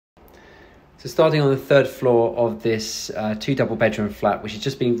So starting on the third floor of this 2 double bedroom flat, which has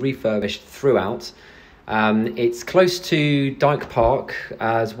just been refurbished throughout. It's close to Dyke Park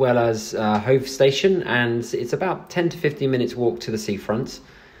as well as Hove Station, and it's about 10 to 15 minutes walk to the seafront,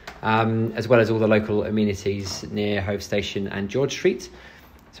 as well as all the local amenities near Hove Station and George Street.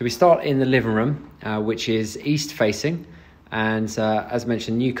 So we start in the living room, which is east facing, and as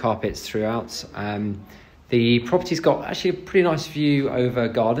mentioned, new carpets throughout. The property's got actually a pretty nice view over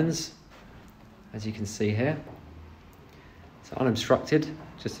gardens, as you can see here. It's unobstructed,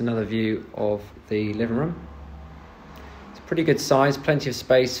 just another view of the living room. It's a pretty good size, plenty of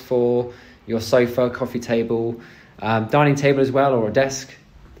space for your sofa, coffee table, dining table as well, or a desk.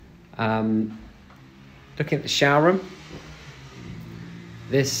 Looking at the shower room,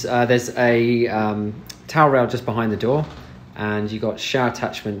 there's a towel rail just behind the door, and you've got shower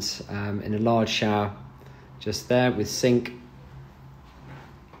attachments in a large shower just there with sink.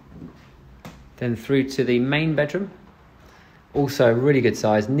 Then through to the main bedroom, also really good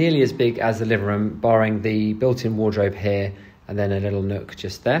size, nearly as big as the living room, barring the built-in wardrobe here and then a little nook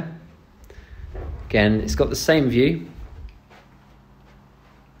just there. Again, it's got the same view.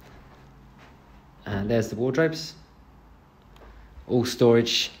 And there's the wardrobes. All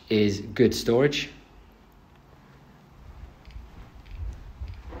storage is good storage.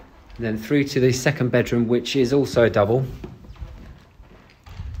 And then through to the second bedroom, which is also a double.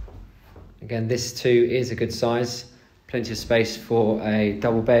 Again, this too is a good size. Plenty of space for a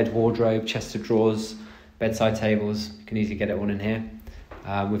double bed, wardrobe, chest of drawers, bedside tables. You can easily get it all in here.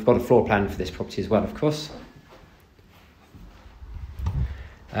 We've got a floor plan for this property as well, of course.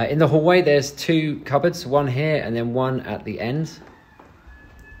 In the hallway, there's 2 cupboards, one here and then one at the end.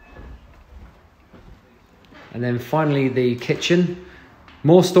 And then finally the kitchen.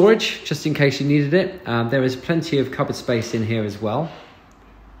 More storage, just in case you needed it. There is plenty of cupboard space in here as well.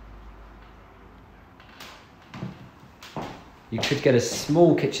 You could get a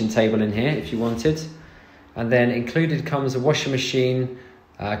small kitchen table in here if you wanted. And then included comes a washing machine,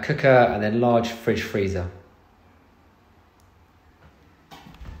 cooker, and then large fridge freezer.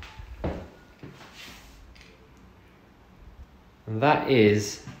 And that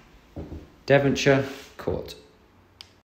is Devonshire Court.